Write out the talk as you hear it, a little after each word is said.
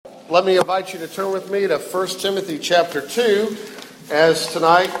let me invite you to turn with me to 1 Timothy chapter 2, as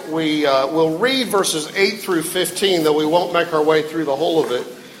tonight we will read verses 8 through 15, though we won't make our way through the whole of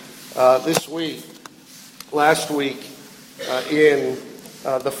it this week. Last week, in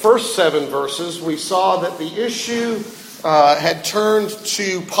the first 7 verses, we saw that the issue had turned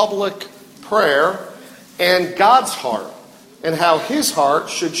to public prayer and God's heart, and how His heart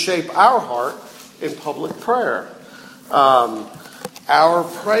should shape our heart in public prayer. Our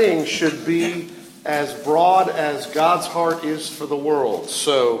praying should be as broad as God's heart is for the world.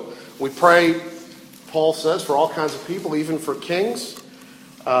 So we pray, Paul says, for all kinds of people, even for kings.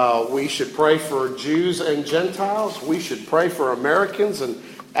 We should pray for Jews and Gentiles. We should pray for Americans and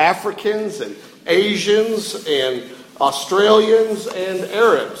Africans and Asians and Australians and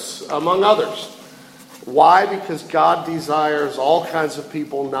Arabs, among others. Why? Because God desires all kinds of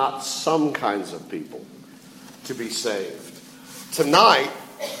people, not some kinds of people, to be saved. Tonight,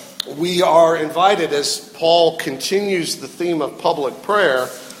 we are invited, as Paul continues the theme of public prayer,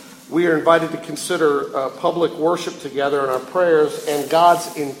 we are invited to consider public worship together in our prayers and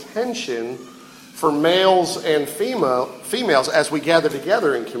God's intention for males and females as we gather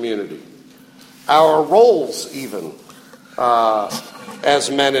together in community. Our roles, even,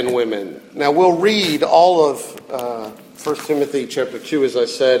 as men and women. Now, we'll read all of 1 Timothy chapter 2, as I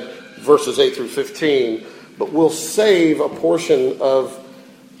said, verses 8 through 15, but we'll save a portion of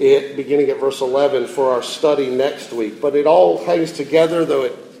it, beginning at verse 11, for our study next week. But it all hangs together, though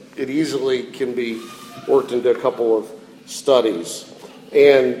it easily can be worked into a couple of studies.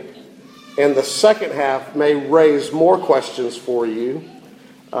 And the second half may raise more questions for you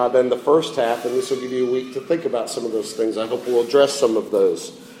than the first half, and this will give you a week to think about some of those things. I hope we'll address some of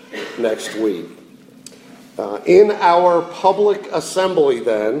those next week. In our public assembly,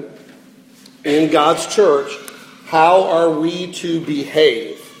 then, in God's church, how are we to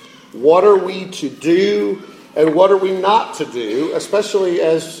behave? What are we to do, and what are we not to do, especially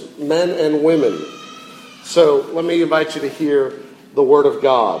as men and women? So let me invite you to hear the Word of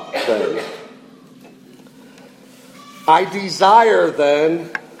God, then. I desire,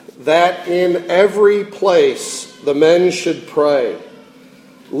 then, that in every place the men should pray,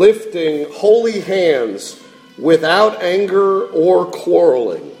 lifting holy hands without anger or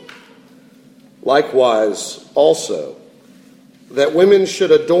quarreling. Likewise, also, that women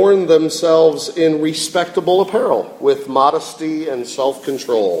should adorn themselves in respectable apparel, with modesty and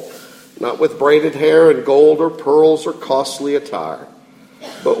self-control, not with braided hair and gold or pearls or costly attire,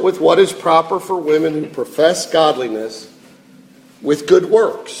 but with what is proper for women who profess godliness with good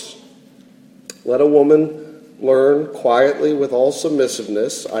works. Let a woman learn quietly with all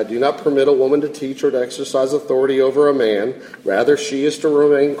submissiveness. I do not permit a woman to teach or to exercise authority over a man. Rather, she is to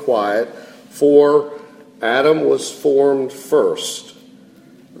remain quiet. For Adam was formed first,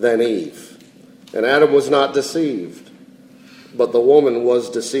 then Eve. And Adam was not deceived, but the woman was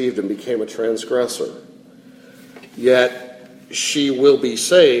deceived and became a transgressor. Yet she will be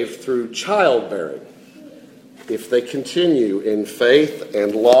saved through childbearing, if they continue in faith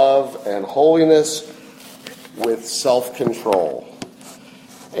and love and holiness with self-control.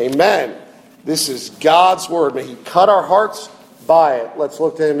 Amen. This is God's word. May He cut our hearts by it. Let's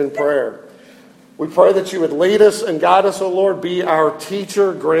look to Him in prayer. We pray that you would lead us and guide us, O Lord. Be our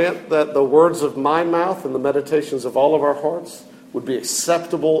teacher. Grant that the words of my mouth and the meditations of all of our hearts would be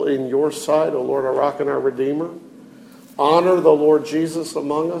acceptable in your sight, O Lord, our rock and our redeemer. Honor the Lord Jesus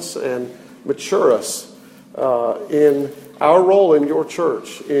among us and mature us in our role in your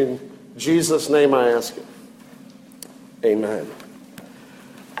church. In Jesus' name I ask it. Amen.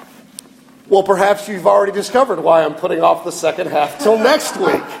 Well, perhaps you've already discovered why I'm putting off the second half till next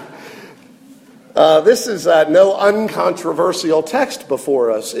week. This is no uncontroversial text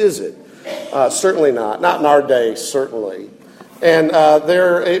before us, is it? Certainly not. Not in our day, certainly. And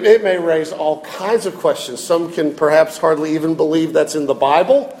it may raise all kinds of questions. Some can perhaps hardly even believe that's in the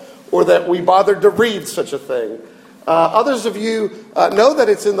Bible, or that we bothered to read such a thing. Others of you know that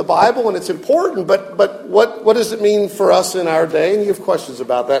it's in the Bible and it's important, but what does it mean for us in our day? And you have questions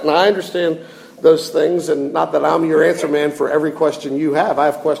about that. And I understand those things, and not that I'm your answer man for every question you have. I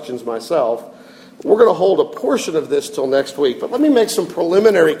have questions myself. We're going to hold a portion of this till next week, but let me make some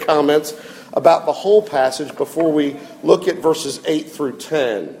preliminary comments about the whole passage before we look at verses 8 through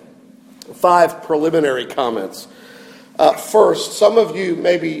 10. 5 preliminary comments. First, some of you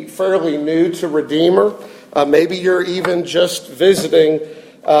may be fairly new to Redeemer. Maybe you're even just visiting,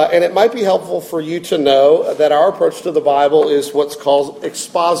 and it might be helpful for you to know that our approach to the Bible is what's called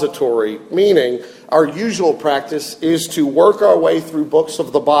expository, meaning our usual practice is to work our way through books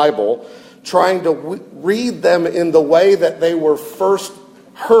of the Bible, trying to read them in the way that they were first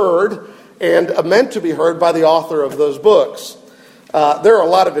heard and meant to be heard by the author of those books. There are a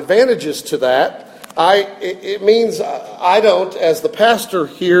lot of advantages to that. It means I don't, as the pastor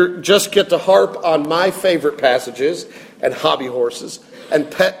here, just get to harp on my favorite passages and hobby horses and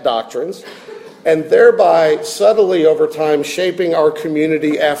pet doctrines, and thereby subtly over time shaping our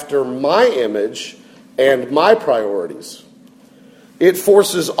community after my image and my priorities. It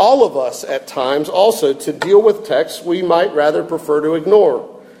forces all of us at times also to deal with texts we might rather prefer to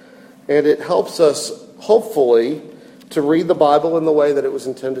ignore. And it helps us, hopefully, to read the Bible in the way that it was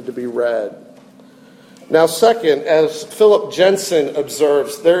intended to be read. Now, second, as Philip Jensen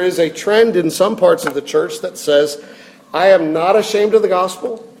observes, there is a trend in some parts of the church that says, I am not ashamed of the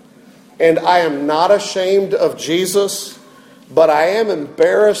gospel, and I am not ashamed of Jesus, but I am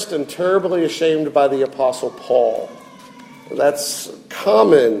embarrassed and terribly ashamed by the Apostle Paul. That's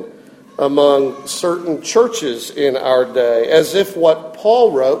common among certain churches in our day, as if what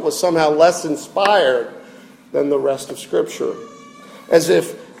Paul wrote was somehow less inspired than the rest of Scripture. As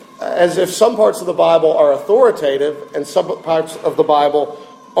if some parts of the Bible are authoritative and some parts of the Bible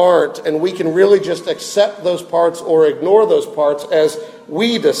aren't, and we can really just accept those parts or ignore those parts as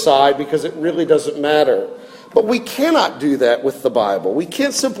we decide because it really doesn't matter. But we cannot do that with the Bible. We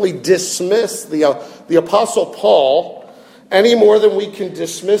can't simply dismiss the Apostle Paul any more than we can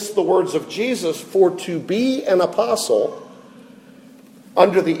dismiss the words of Jesus, for to be an apostle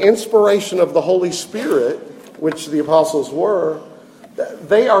under the inspiration of the Holy Spirit, which the apostles were,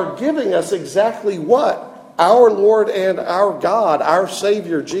 they are giving us exactly what our Lord and our God, our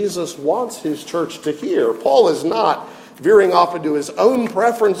Savior Jesus, wants his church to hear. Paul is not veering off into his own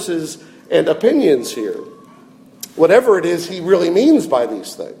preferences and opinions here. Whatever it is he really means by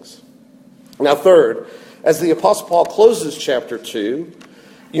these things. Now, third, as the Apostle Paul closes chapter 2,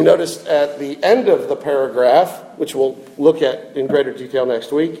 you notice at the end of the paragraph, which we'll look at in greater detail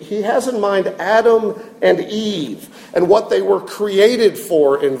next week, he has in mind Adam and Eve and what they were created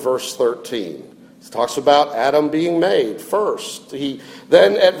for in verse 13. He talks about Adam being made first. He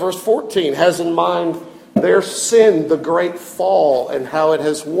then at verse 14 has in mind their sin, the great fall, and how it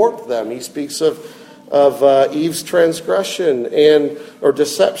has warped them. He speaks of Eve's transgression or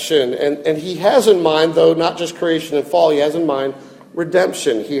deception. And he has in mind, though, not just creation and fall, he has in mind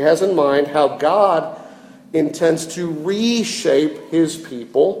redemption. He has in mind how God intends to reshape his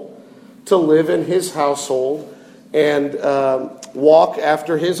people to live in his household and walk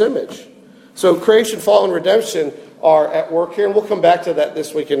after his image. So creation, fall, and redemption are at work here, and we'll come back to that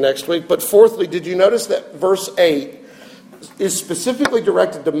this week and next week. But fourthly, did you notice that verse 8 is specifically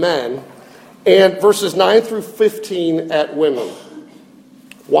directed to men, and verses 9 through 15 at women?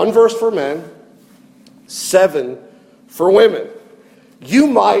 One verse for men, 7 for women. You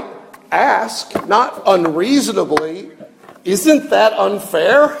might ask, not unreasonably, isn't that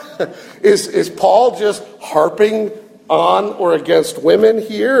unfair? Is Paul just harping on or against women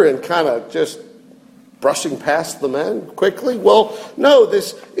here and kind of just brushing past the men quickly? Well, no,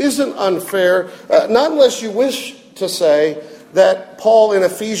 this isn't unfair, not unless you wish to say that Paul in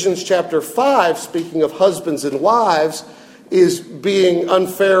Ephesians chapter 5, speaking of husbands and wives, is being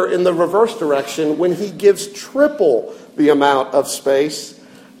unfair in the reverse direction when he gives triple the amount of space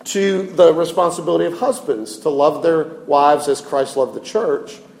to the responsibility of husbands to love their wives as Christ loved the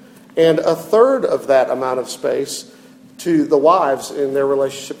church, and a third of that amount of space to the wives in their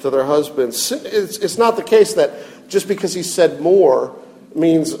relationship to their husbands. It's not the case that just because he said more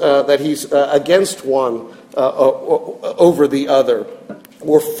means that he's against one over the other,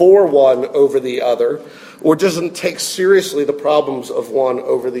 or for one over the other, or doesn't take seriously the problems of one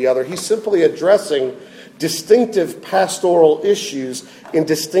over the other. He's simply addressing distinctive pastoral issues in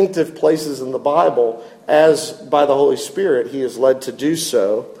distinctive places in the Bible, as by the Holy Spirit he is led to do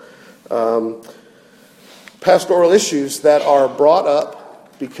so. Pastoral issues that are brought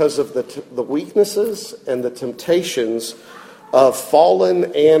up because of the weaknesses and the temptations of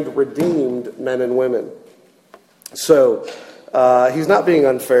fallen and redeemed men and women. So he's not being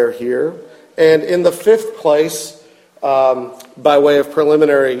unfair here. And in the fifth place, by way of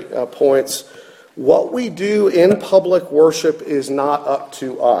preliminary points, what we do in public worship is not up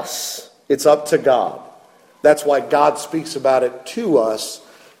to us. It's up to God. That's why God speaks about it to us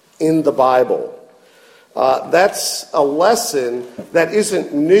in the Bible. That's a lesson that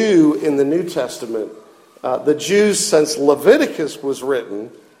isn't new in the New Testament. The Jews, since Leviticus was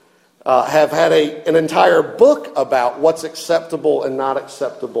written, have had an entire book about what's acceptable and not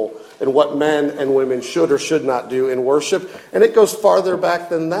acceptable, and what men and women should or should not do in worship. And it goes farther back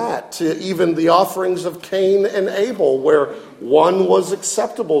than that, to even the offerings of Cain and Abel, where one was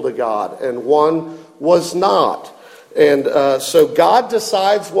acceptable to God and one was not. And so God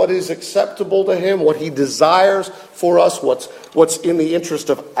decides what is acceptable to him, what he desires for us, what's in the interest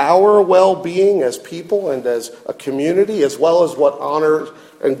of our well-being as people and as a community, as well as what honors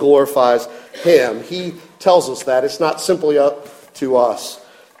and glorifies him. He tells us that. It's not simply up to us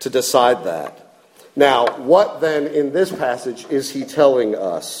to decide that. Now, what then in this passage is he telling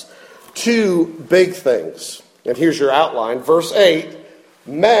us? Two big things. And here's your outline. Verse 8,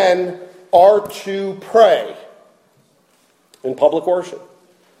 men are to pray in public worship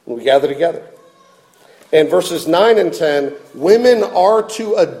when we gather together. And verses 9 and 10, women are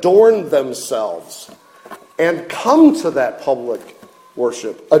to adorn themselves and come to that public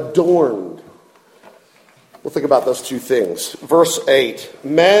worship adorned. We'll think about those two things. Verse 8,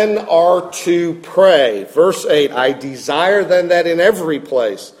 men are to pray. Verse 8, I desire then that in every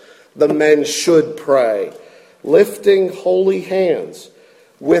place the men should pray, lifting holy hands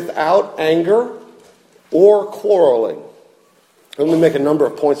without anger or quarreling. Let me make a number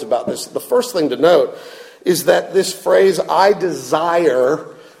of points about this. The first thing to note is that this phrase, I desire,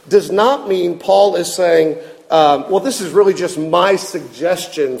 does not mean Paul is saying, well, this is really just my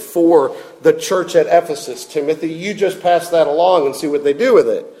suggestion for the church at Ephesus. Timothy, you just pass that along and see what they do with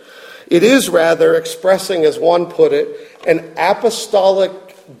it. It is rather expressing, as one put it, an apostolic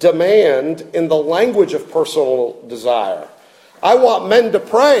demand in the language of personal desire. I want men to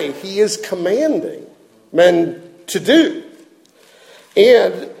pray. He is commanding men to do.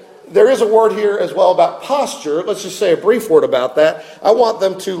 And there is a word here as well about posture. Let's just say a brief word about that. I want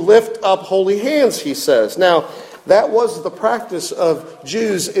them to lift up holy hands, he says. Now, that was the practice of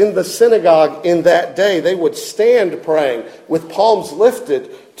Jews in the synagogue in that day. They would stand praying with palms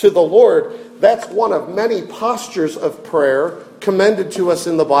lifted to the Lord. That's one of many postures of prayer commended to us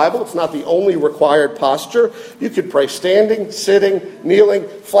in the Bible. It's not the only required posture. You could pray standing, sitting, kneeling,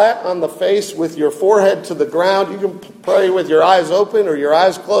 flat on the face with your forehead to the ground. You can pray with your eyes open or your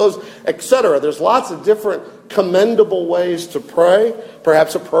eyes closed, etc. There's lots of different commendable ways to pray,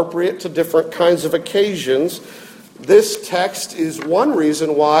 perhaps appropriate to different kinds of occasions. This text is one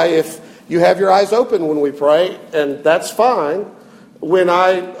reason why, if you have your eyes open when we pray, and that's fine, when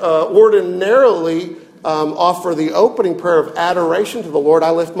I ordinarily offer the opening prayer of adoration to the Lord,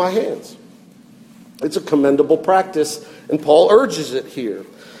 I lift my hands. It's a commendable practice, and Paul urges it here.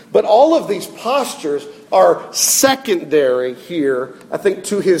 But all of these postures are secondary here, I think,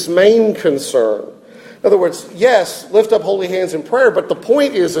 to his main concern. In other words, yes, lift up holy hands in prayer, but the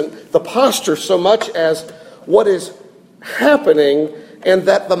point isn't the posture so much as what is happening and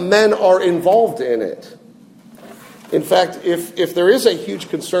that the men are involved in it. In fact, if there is a huge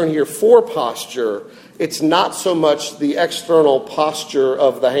concern here for posture, it's not so much the external posture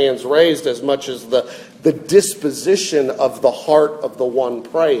of the hands raised as much as the disposition of the heart of the one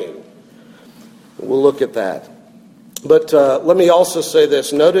praying. We'll look at that. But let me also say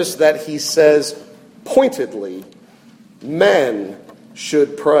this. Notice that he says pointedly, men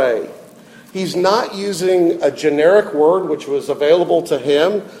should pray. He's not using a generic word which was available to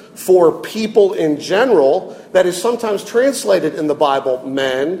him for people in general that is sometimes translated in the Bible,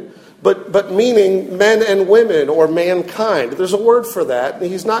 men, but meaning men and women or mankind. There's a word for that, and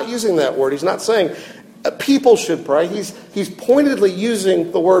he's not using that word. He's not saying people should pray. He's pointedly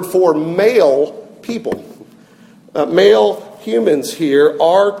using the word for male people. Male humans here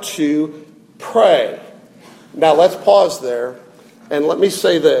are to pray. Now let's pause there, and let me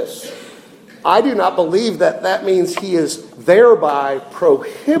say this. I do not believe that means he is thereby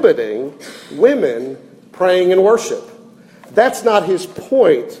prohibiting women praying in worship. That's not his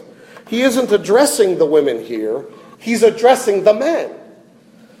point. He isn't addressing the women here. He's addressing the men.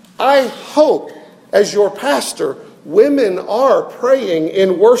 I hope, as your pastor, women are praying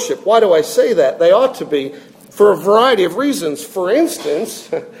in worship. Why do I say that? They ought to be for a variety of reasons. For instance,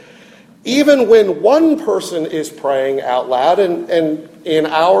 even when one person is praying out loud, and in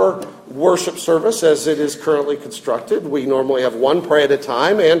our worship service as it is currently constructed, we normally have one pray at a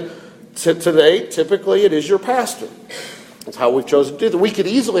time, and today, typically, it is your pastor. That's how we've chosen to do that. We could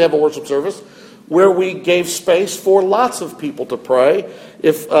easily have a worship service where we gave space for lots of people to pray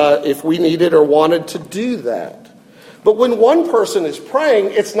if we needed or wanted to do that. But when one person is praying,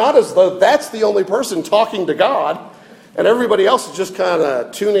 it's not as though that's the only person talking to God and everybody else is just kind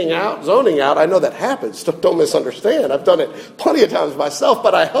of tuning out, zoning out. I know that happens. Don't misunderstand. I've done it plenty of times myself,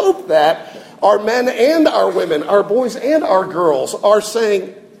 but I hope that our men and our women, our boys and our girls are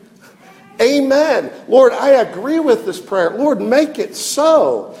saying, amen. Lord, I agree with this prayer. Lord, make it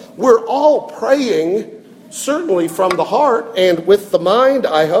so. We're all praying, certainly from the heart and with the mind,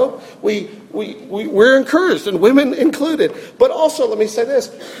 I hope. We we're encouraged, and women included. But also, let me say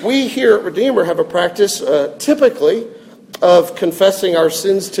this. We here at Redeemer have a practice typically of confessing our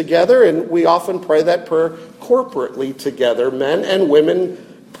sins together, and we often pray that prayer corporately together, men and women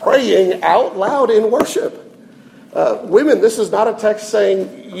praying out loud in worship. Women, this is not a text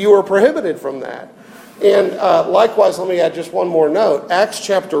saying you are prohibited from that. And likewise, let me add just one more note. Acts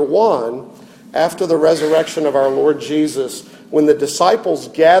chapter 1, after the resurrection of our Lord Jesus, when the disciples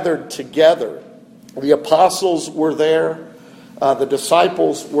gathered together, the apostles were there, the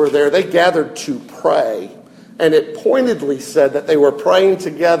disciples were there, they gathered to pray. And it pointedly said that they were praying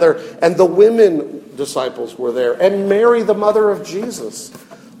together, and the women disciples were there, and Mary, the mother of Jesus,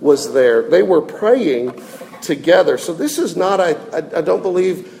 was there. They were praying together. So this is not, I don't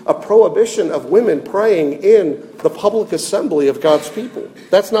believe, a prohibition of women praying in the public assembly of God's people.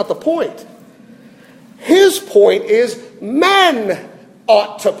 That's not the point. His point is men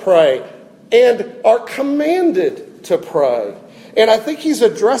ought to pray and are commanded to pray. And I think he's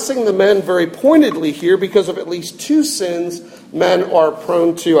addressing the men very pointedly here because of at least two sins men are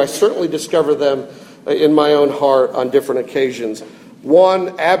prone to. I certainly discover them in my own heart on different occasions.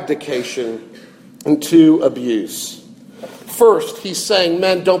 One, abdication, and two, abuse. First, he's saying,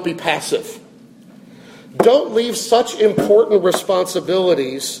 men, don't be passive. Don't leave such important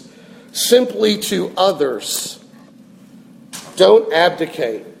responsibilities simply to others. Don't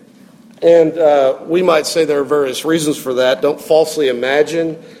abdicate. And we might say there are various reasons for that. Don't falsely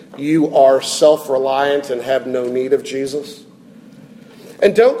imagine you are self-reliant and have no need of Jesus.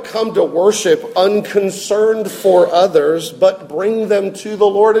 And don't come to worship unconcerned for others, but bring them to the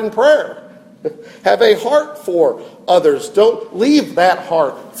Lord in prayer. Have a heart for others. Don't leave that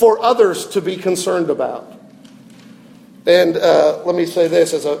heart for others to be concerned about. And let me say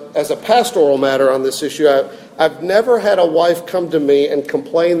this, as a pastoral matter on this issue, I've never had a wife come to me and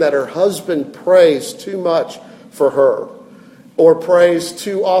complain that her husband prays too much for her or prays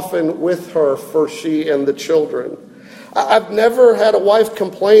too often with her for she and the children. I've never had a wife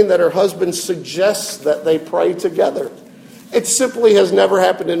complain that her husband suggests that they pray together. It simply has never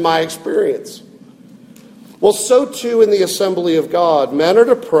happened in my experience. Well, so too in the assembly of God. Men are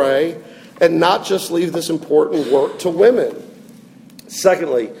to pray and not just leave this important work to women.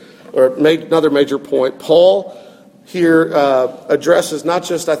 Secondly, another major point, Paul here addresses not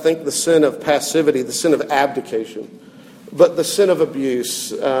just, I think, the sin of passivity, the sin of abdication, but the sin of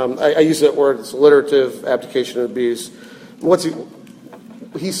abuse. I use that word, it's alliterative, abdication and abuse.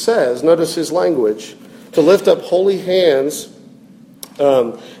 He says, notice his language, to lift up holy hands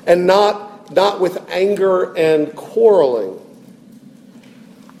and not with anger and quarreling.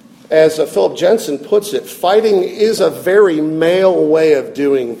 As Philip Jensen puts it, fighting is a very male way of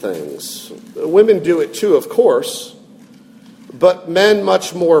doing things. Women do it too, of course, but men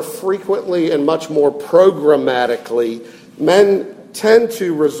much more frequently and much more programmatically. Men tend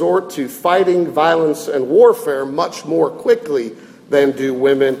to resort to fighting, violence, and warfare much more quickly than do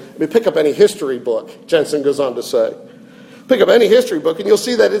women. I mean, pick up any history book, Jensen goes on to say. Pick up any history book and you'll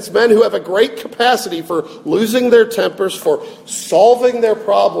see that it's men who have a great capacity for losing their tempers, for solving their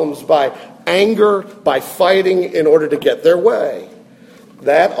problems by anger, by fighting in order to get their way.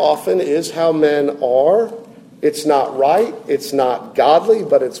 That often is how men are. It's not right, it's not godly,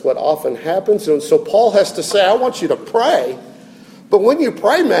 but it's what often happens. And so Paul has to say, I want you to pray. But when you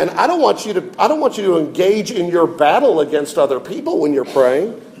pray, men, I don't want you to engage in your battle against other people when you're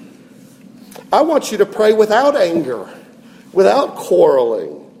praying. I want you to pray without anger, without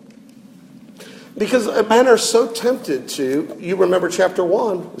quarreling. Because men are so tempted to, you remember chapter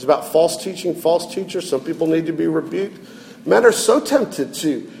 1, it's about false teaching, false teachers. Some people need to be rebuked. Men are so tempted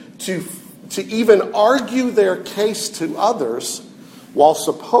to even argue their case to others while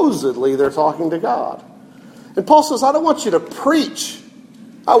supposedly they're talking to God. And Paul says, I don't want you to preach.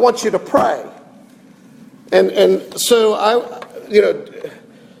 I want you to pray. And so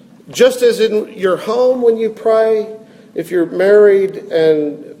just as in your home when you pray, if you're married,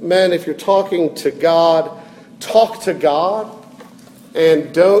 and men, if you're talking to God, talk to God,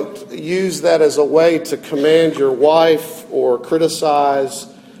 and don't use that as a way to command your wife or criticize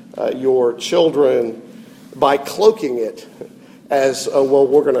your children by cloaking it as, well,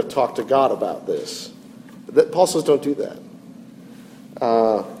 we're going to talk to God about this. Paul says don't do that.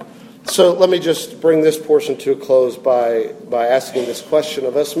 So let me just bring this portion to a close by asking this question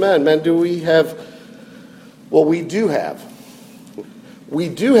of us men. Men, do we have... Well, we do have. We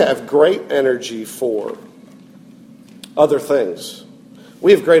do have great energy for other things.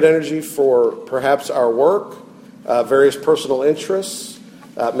 We have great energy for perhaps our work, various personal interests,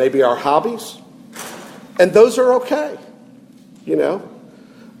 maybe our hobbies. And those are okay,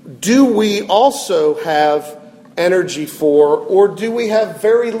 do we also have energy for, or do we have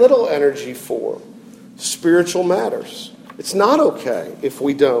very little energy for, spiritual matters? It's not okay if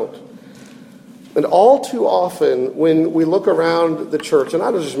we don't. And all too often, when we look around the church, and I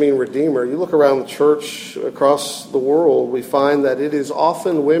don't just mean Redeemer, you look around the church across the world, we find that it is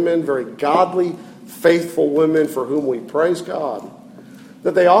often women, very godly, faithful women for whom we praise God,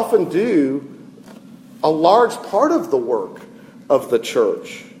 that they often do a large part of the work of the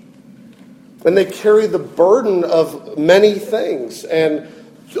church. And they carry the burden of many things, and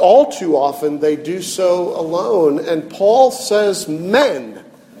all too often they do so alone. And Paul says, men,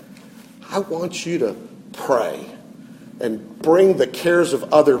 I want you to pray and bring the cares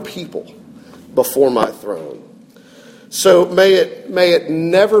of other people before my throne. So may it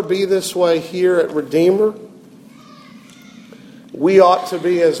never be this way here at Redeemer. We ought to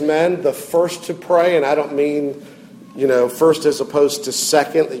be, as men, the first to pray, and I don't mean, first as opposed to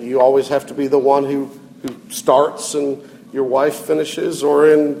second, that you always have to be the one who starts and your wife finishes, or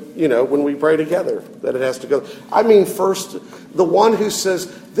when we pray together, that it has to go. I mean first, the one who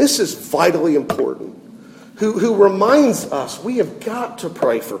says, this is vitally important, who reminds us we have got to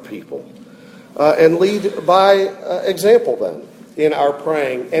pray for people, and lead by example then in our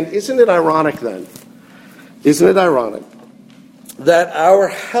praying. And isn't it ironic that our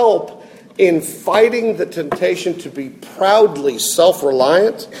help in fighting the temptation to be proudly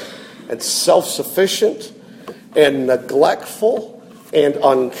self-reliant and self-sufficient and neglectful and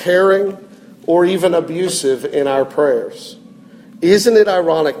uncaring or even abusive in our prayers? Isn't it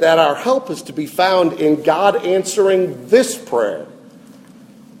ironic that our help is to be found in God answering this prayer?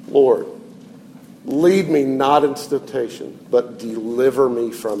 Lord, lead me not into temptation, but deliver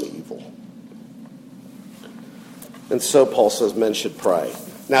me from evil. And so Paul says men should pray.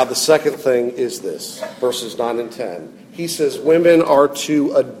 Now the second thing is this, verses 9 and 10. He says women are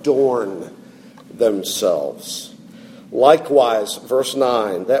to adorn themselves. Likewise, verse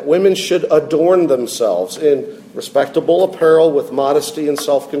 9, that women should adorn themselves in respectable apparel with modesty and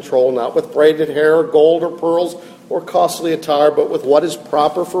self-control, not with braided hair or gold or pearls or costly attire, but with what is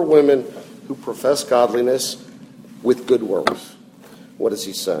proper for women who profess godliness with good works. What is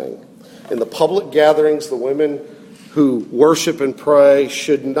he saying? In the public gatherings, the women who worship and pray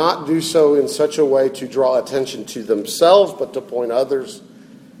should not do so in such a way to draw attention to themselves, but to point others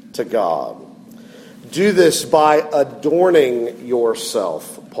to God. Do this by adorning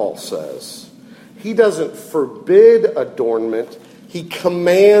yourself, Paul says. He doesn't forbid adornment, he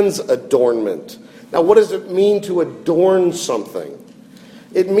commands adornment. Now, what does it mean to adorn something?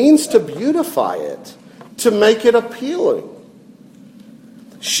 It means to beautify it, to make it appealing.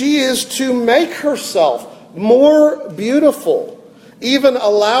 She is to make herself more beautiful, even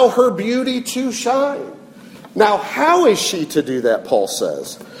allow her beauty to shine. Now, how is she to do that, Paul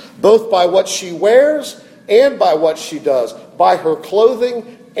says? Both by what she wears and by what she does, by her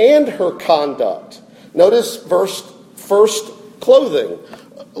clothing and her conduct. Notice verse first, clothing.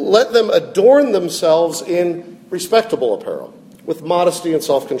 Let them adorn themselves in respectable apparel, with modesty and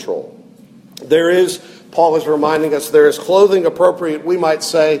self-control. Paul is reminding us, there is clothing appropriate, we might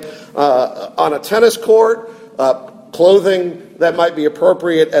say, on a tennis court, clothing that might be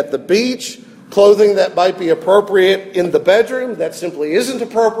appropriate at the beach, clothing that might be appropriate in the bedroom, that simply isn't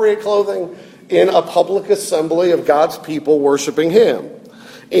appropriate clothing in a public assembly of God's people worshiping Him.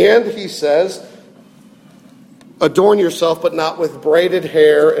 And he says, adorn yourself, but not with braided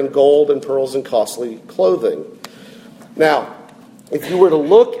hair and gold and pearls and costly clothing. Now, if you were to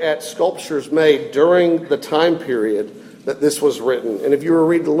look at sculptures made during the time period that this was written, and if you were to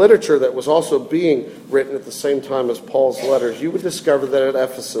read the literature that was also being written at the same time as Paul's letters, you would discover that at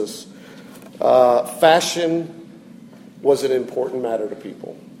Ephesus, fashion was an important matter to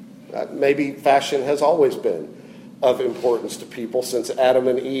people. Maybe fashion has always been of importance to people since Adam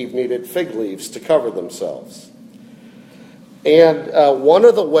and Eve needed fig leaves to cover themselves. And one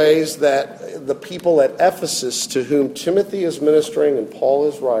of the ways that the people at Ephesus, to whom Timothy is ministering and Paul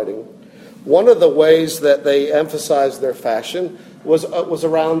is writing, one of the ways that they emphasized their fashion was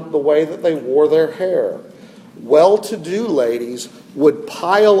around the way that they wore their hair. Well-to-do ladies would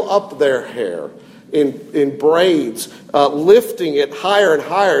pile up their hair in braids, lifting it higher and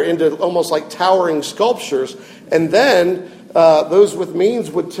higher into almost like towering sculptures. And then those with means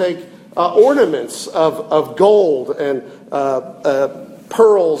would take ornaments of gold and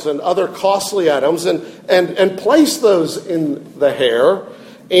pearls and other costly items and place those in the hair.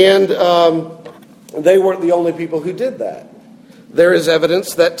 And they weren't the only people who did that. There is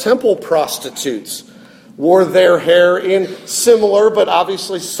evidence that temple prostitutes wore their hair in similar but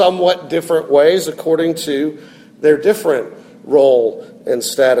obviously somewhat different ways according to their different role and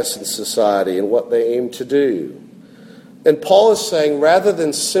status in society and what they aim to do. And Paul is saying, rather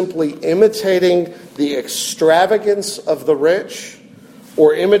than simply imitating the extravagance of the rich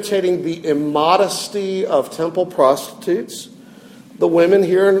or imitating the immodesty of temple prostitutes, the women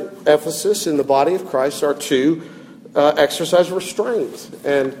here in Ephesus in the body of Christ are to exercise restraint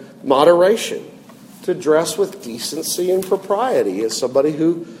and moderation, to dress with decency and propriety as somebody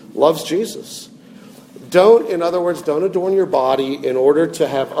who loves Jesus. In other words, don't adorn your body in order to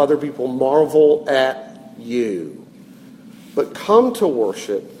have other people marvel at you. But come to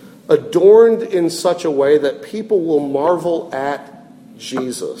worship adorned in such a way that people will marvel at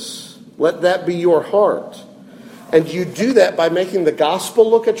Jesus. Let that be your heart. And you do that by making the gospel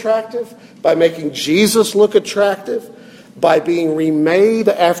look attractive, by making Jesus look attractive, by being remade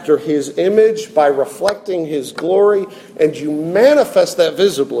after his image, by reflecting his glory, and you manifest that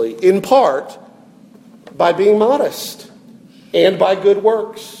visibly, in part, by being modest and by good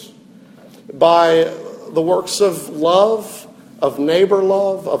works, by the works of love, of neighbor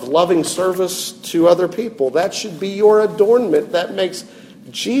love, of loving service to other people. That should be your adornment. That makes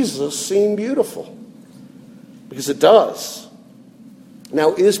Jesus seem beautiful, because it does.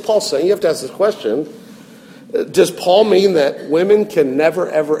 Now, is Paul saying, you have to ask this question, does Paul mean that women can never,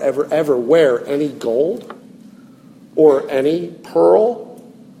 ever, ever, ever wear any gold or any pearl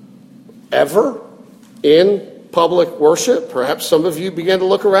ever in public worship? Perhaps some of you began to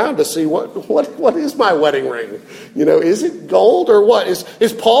look around to see what is my wedding ring? Is it gold or what?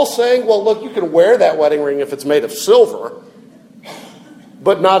 Is Paul saying, well, look, you can wear that wedding ring if it's made of silver,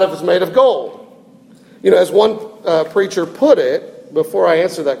 but not if it's made of gold? As one preacher put it, before I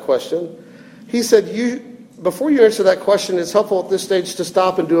answer that question, he said, before you answer that question, it's helpful at this stage to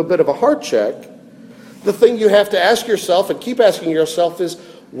stop and do a bit of a heart check. The thing you have to ask yourself and keep asking yourself is,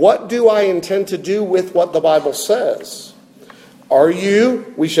 what do I intend to do with what the Bible says? Are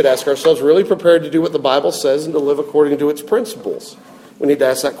you, we should ask ourselves, really prepared to do what the Bible says and to live according to its principles? We need to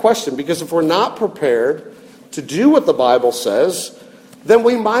ask that question, because if we're not prepared to do what the Bible says, then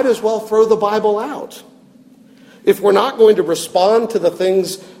we might as well throw the Bible out. If we're not going to respond to the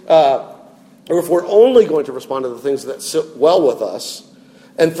things, or if we're only going to respond to the things that sit well with us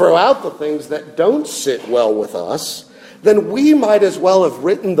and throw out the things that don't sit well with us, then we might as well have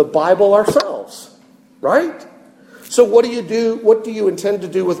written the Bible ourselves, right? So what do you do? What do you intend to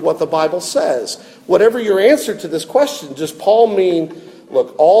do with what the Bible says? Whatever your answer to this question, does Paul mean,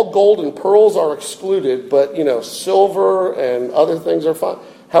 look, all gold and pearls are excluded, but, silver and other things are fine?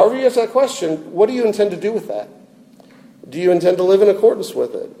 However you answer that question, what do you intend to do with that? Do you intend to live in accordance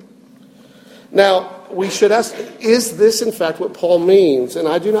with it? Now, we should ask, is this in fact what Paul means? And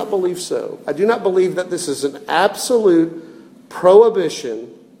I do not believe so. I do not believe that this is an absolute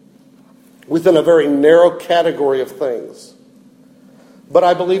prohibition within a very narrow category of things. But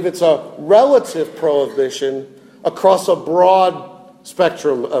I believe it's a relative prohibition across a broad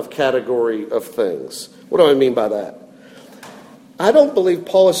spectrum of category of things. What do I mean by that? I don't believe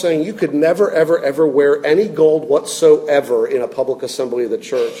Paul is saying you could never, ever, ever wear any gold whatsoever in a public assembly of the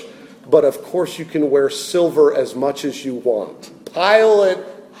church. But of course you can wear silver as much as you want. Pile it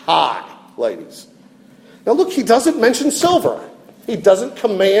high, ladies. Now look, he doesn't mention silver. He doesn't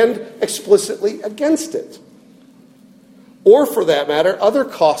command explicitly against it. Or for that matter, other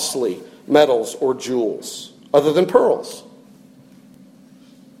costly metals or jewels other than pearls.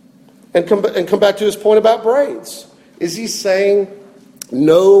 And come back to his point about braids. Is he saying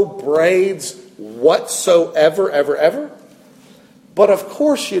no braids whatsoever, ever, ever? But of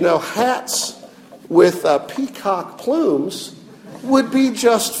course, hats with peacock plumes would be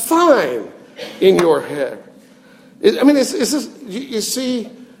just fine in your hair. You see,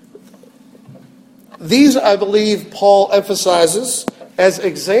 these, I believe, Paul emphasizes as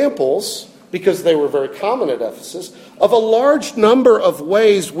examples, because they were very common at Ephesus, of a large number of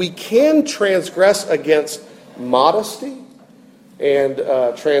ways we can transgress against modesty and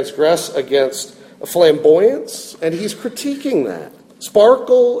transgress against flamboyance, and he's critiquing that.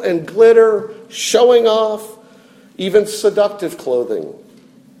 Sparkle and glitter, showing off, even seductive clothing.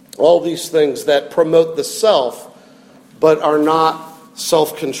 All these things that promote the self, but are not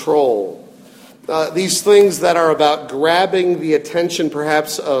self-control. These things that are about grabbing the attention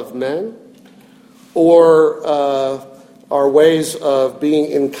perhaps of men, or are ways of being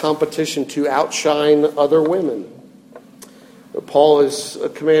in competition to outshine other women. Paul is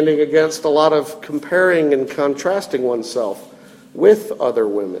commanding against a lot of comparing and contrasting oneself with other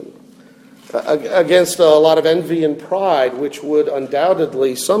women, against a lot of envy and pride, which would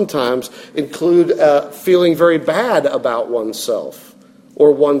undoubtedly sometimes include feeling very bad about oneself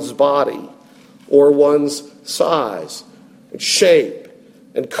or one's body or one's size. and shape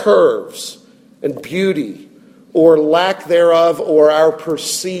and curves and beauty, or lack thereof, or our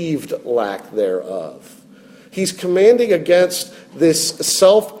perceived lack thereof. He's commanding against this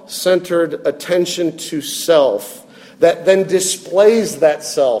self-centered attention to self that then displays that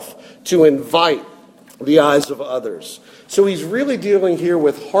self to invite the eyes of others. So he's really dealing here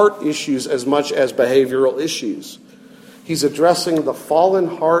with heart issues as much as behavioral issues. He's addressing the fallen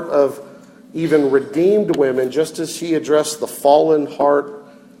heart of even redeemed women, just as he addressed the fallen heart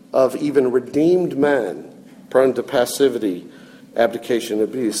of even redeemed men, prone to passivity, abdication,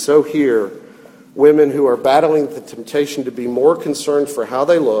 abuse. So here, women who are battling the temptation to be more concerned for how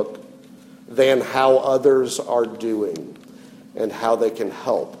they look than how others are doing and how they can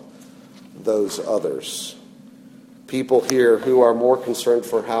help those others. People here who are more concerned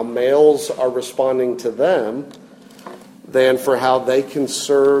for how males are responding to them than for how they can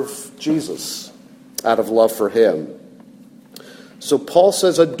serve Jesus out of love for him. So Paul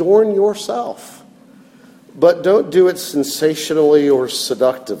says, adorn yourself. But don't do it sensationally or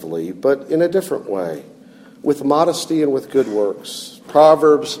seductively, but in a different way, with modesty and with good works.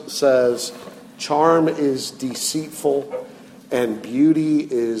 Proverbs says, charm is deceitful and beauty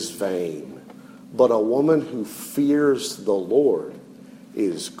is vain, but a woman who fears the Lord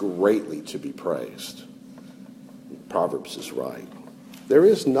is greatly to be praised. Proverbs is right. There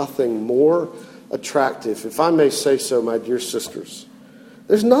is nothing more attractive, if I may say so, my dear sisters.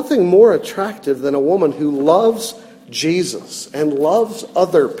 There's nothing more attractive than a woman who loves Jesus and loves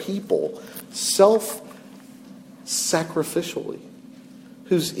other people self-sacrificially,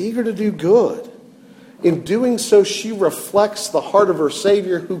 who's eager to do good. In doing so, she reflects the heart of her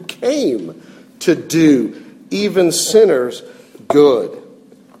Savior who came to do even sinners good.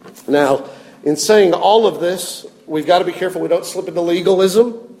 Now, in saying all of this, we've got to be careful we don't slip into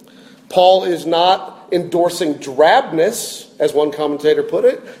legalism. Paul is not endorsing drabness, as one commentator put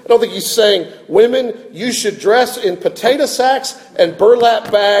it. I don't think he's saying, women, you should dress in potato sacks and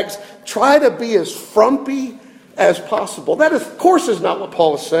burlap bags. Try to be as frumpy as possible. That, of course, is not what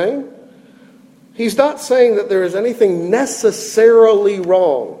Paul is saying. He's not saying that there is anything necessarily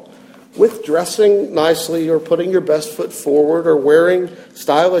wrong with dressing nicely or putting your best foot forward or wearing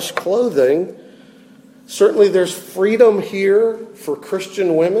stylish clothing. Certainly there's freedom here for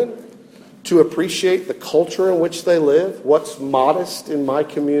Christian women to appreciate the culture in which they live, what's modest in my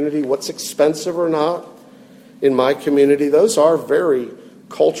community, what's expensive or not in my community. Those are very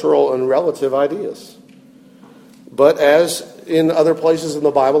cultural and relative ideas. But as in other places in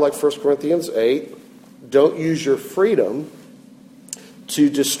the Bible, like 1 Corinthians 8, don't use your freedom to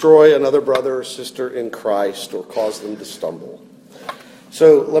destroy another brother or sister in Christ or cause them to stumble.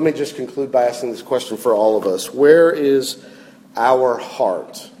 So let me just conclude by asking this question for all of us. Where is our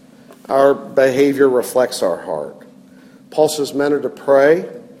heart? Our behavior reflects our heart. Paul says men are to pray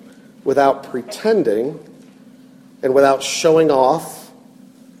without pretending and without showing off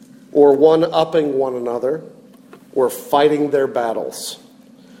or one-upping one another or fighting their battles.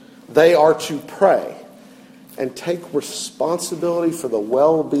 They are to pray and take responsibility for the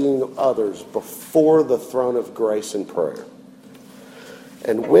well-being of others before the throne of grace in prayer.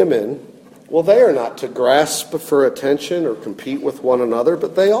 And women, well, they are not to grasp for attention or compete with one another,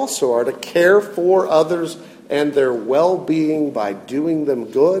 but they also are to care for others and their well-being by doing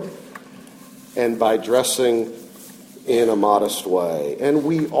them good and by dressing in a modest way. And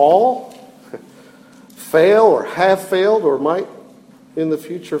we all fail or have failed or might in the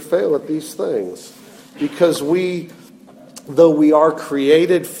future fail at these things because though we are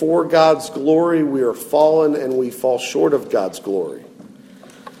created for God's glory, we are fallen and we fall short of God's glory.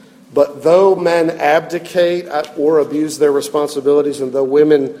 But though men abdicate or abuse their responsibilities, and though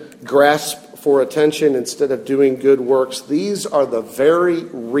women grasp for attention instead of doing good works, these are the very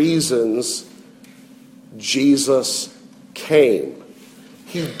reasons Jesus came.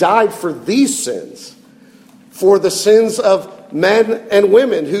 He died for these sins, for the sins of men and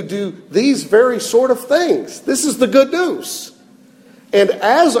women who do these very sort of things. This is the good news. And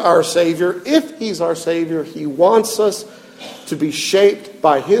as our Savior, if He's our Savior, He wants us to be shaped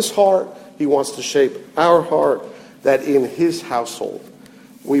by His heart. He wants to shape our heart, that in His household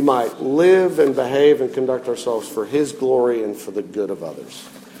we might live and behave and conduct ourselves for His glory and for the good of others.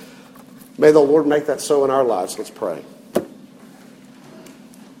 May the Lord make that so in our lives. Let's pray.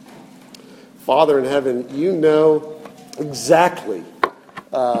 Father in heaven, you know exactly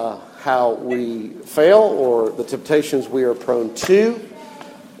how we fail or the temptations we are prone to.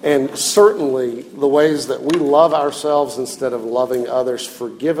 And certainly the ways that we love ourselves instead of loving others.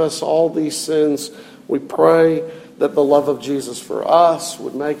 Forgive us all these sins. We pray that the love of Jesus for us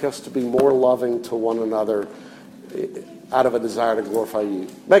would make us to be more loving to one another out of a desire to glorify you.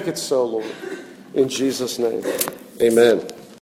 Make it so, Lord. In Jesus' name, amen.